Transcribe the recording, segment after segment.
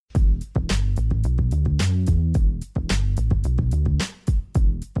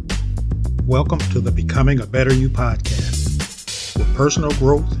Welcome to the Becoming a Better You podcast, where personal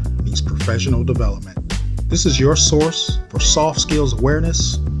growth meets professional development. This is your source for soft skills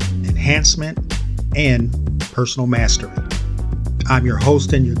awareness, enhancement, and personal mastery. I'm your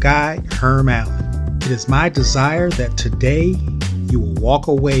host and your guide, Herm Allen. It is my desire that today you will walk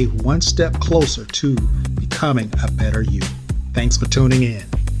away one step closer to becoming a better you. Thanks for tuning in.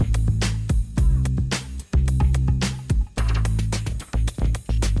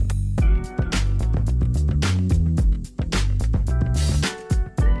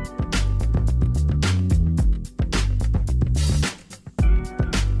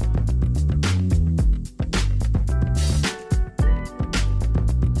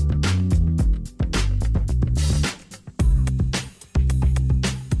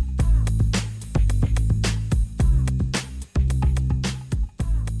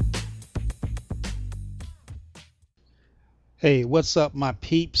 Hey, what's up, my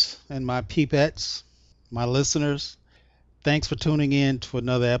peeps and my peepettes, my listeners? Thanks for tuning in to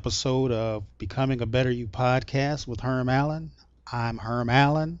another episode of Becoming a Better You podcast with Herm Allen. I'm Herm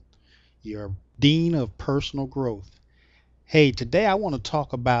Allen, your Dean of Personal Growth. Hey, today I want to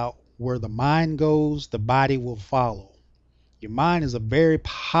talk about where the mind goes, the body will follow. Your mind is a very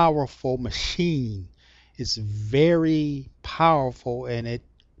powerful machine. It's very powerful and it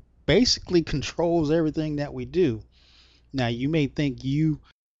basically controls everything that we do. Now, you may think you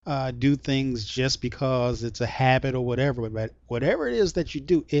do things just because it's a habit or whatever, but whatever it is that you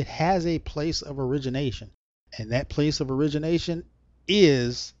do, it has a place of origination. And that place of origination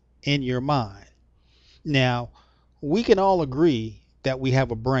is in your mind. Now, we can all agree that we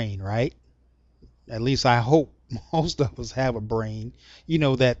have a brain, right? At least I hope most of us have a brain. You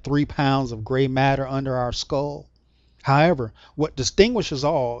know, that 3 pounds of gray matter under our skull. However, what distinguishes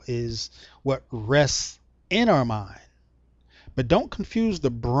all is what rests in our mind. But don't confuse the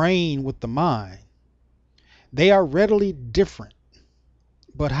brain with the mind. They are readily different.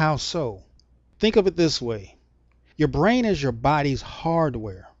 But how so? Think of it this way. Your brain is your body's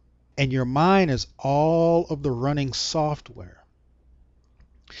hardware, and your mind is all of the running software.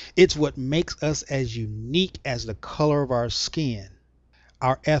 It's what makes us as unique as the color of our skin,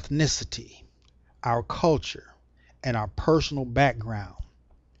 our ethnicity, our culture, and our personal background.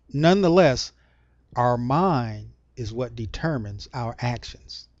 Nonetheless, our mind is what determines our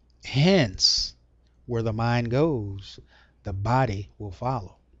actions. Hence, where the mind goes, the body will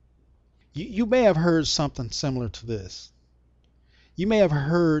follow. You may have heard something similar to this. You may have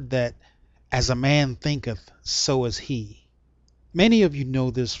heard that as a man thinketh, so is he. Many of you know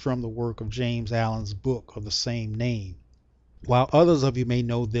this from the work of James Allen's book of the same name, while others of you may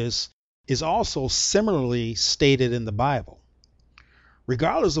know this is also similarly stated in the Bible.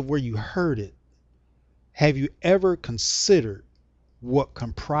 Regardless of where you heard it, have you ever considered what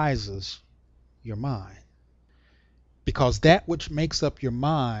comprises your mind? Because that which makes up your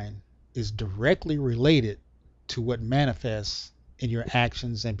mind is directly related to what manifests in your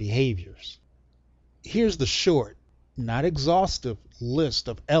actions and behaviors. Here's the short, not exhaustive list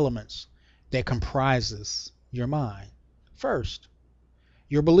of elements that comprises your mind. First,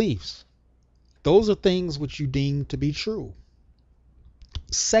 your beliefs. Those are things which you deem to be true.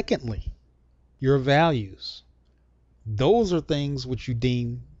 Secondly, your values. Those are things which you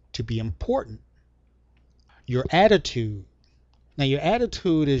deem to be important. Your attitude. Now, your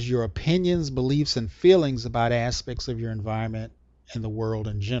attitude is your opinions, beliefs, and feelings about aspects of your environment and the world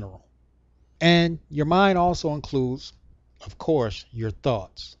in general. And your mind also includes, of course, your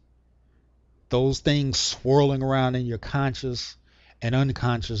thoughts. Those things swirling around in your conscious and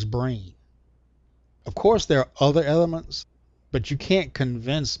unconscious brain. Of course, there are other elements, but you can't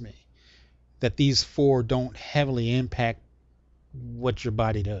convince me that these four don't heavily impact what your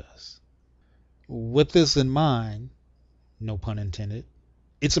body does. With this in mind, no pun intended,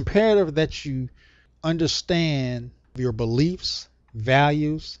 it's imperative that you understand your beliefs,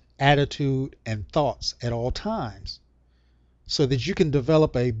 values, attitude, and thoughts at all times so that you can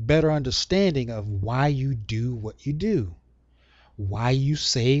develop a better understanding of why you do what you do, why you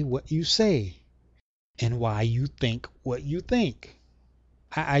say what you say, and why you think what you think.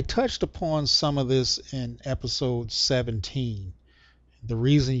 I touched upon some of this in episode 17, the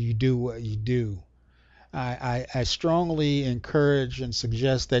reason you do what you do. I strongly encourage and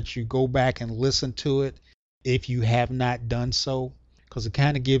suggest that you go back and listen to it if you have not done so, because it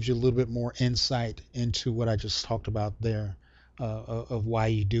kind of gives you a little bit more insight into what I just talked about there of why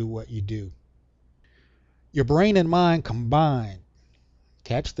you do what you do. Your brain and mind combined,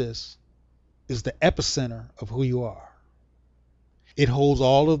 catch this, is the epicenter of who you are. It holds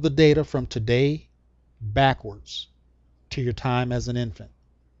all of the data from today backwards to your time as an infant.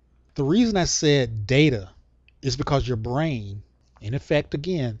 The reason I said data is because your brain, in effect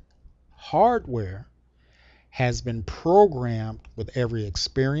again, hardware, has been programmed with every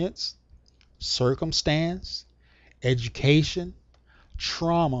experience, circumstance, education,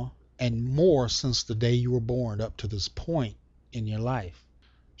 trauma, and more since the day you were born up to this point in your life.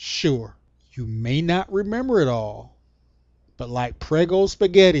 Sure, you may not remember it all, but like Prego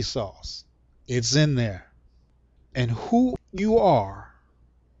spaghetti sauce, it's in there. And who you are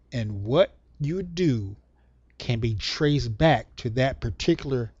and what you do can be traced back to that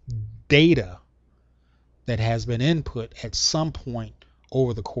particular data that has been input at some point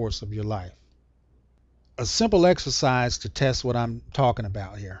over the course of your life. A simple exercise to test what I'm talking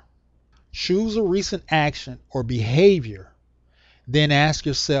about here. Choose a recent action or behavior, then ask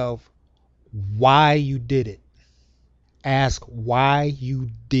yourself why you did it. Ask why you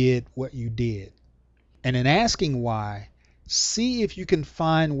did what you did. And in asking why, see if you can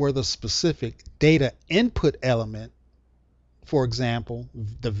find where the specific data input element, for example,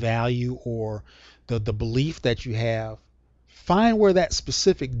 the value or the belief that you have, find where that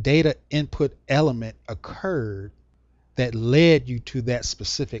specific data input element occurred that led you to that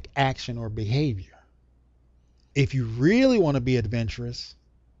specific action or behavior. If you really want to be adventurous,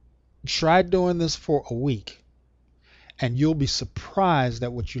 try doing this for a week, and you'll be surprised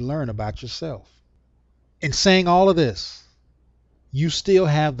at what you learn about yourself. In saying all of this, you still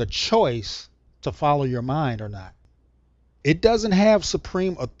have the choice to follow your mind or not. It doesn't have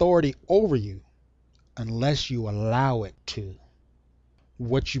supreme authority over you unless you allow it to.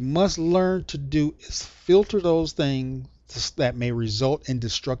 What you must learn to do is filter those things that may result in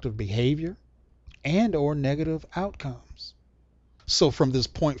destructive behavior and or negative outcomes. So from this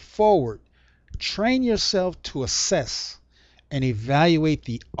point forward, train yourself to assess and evaluate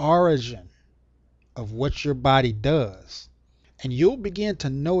the origin of what your body does, and you'll begin to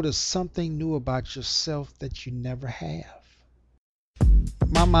notice something new about yourself that you never have.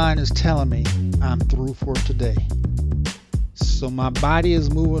 My mind is telling me I'm through for today. So my body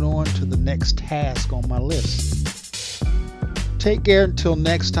is moving on to the next task on my list. Take care until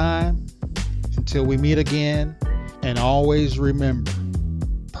next time, until we meet again, and always remember,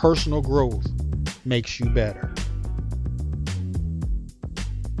 personal growth makes you better.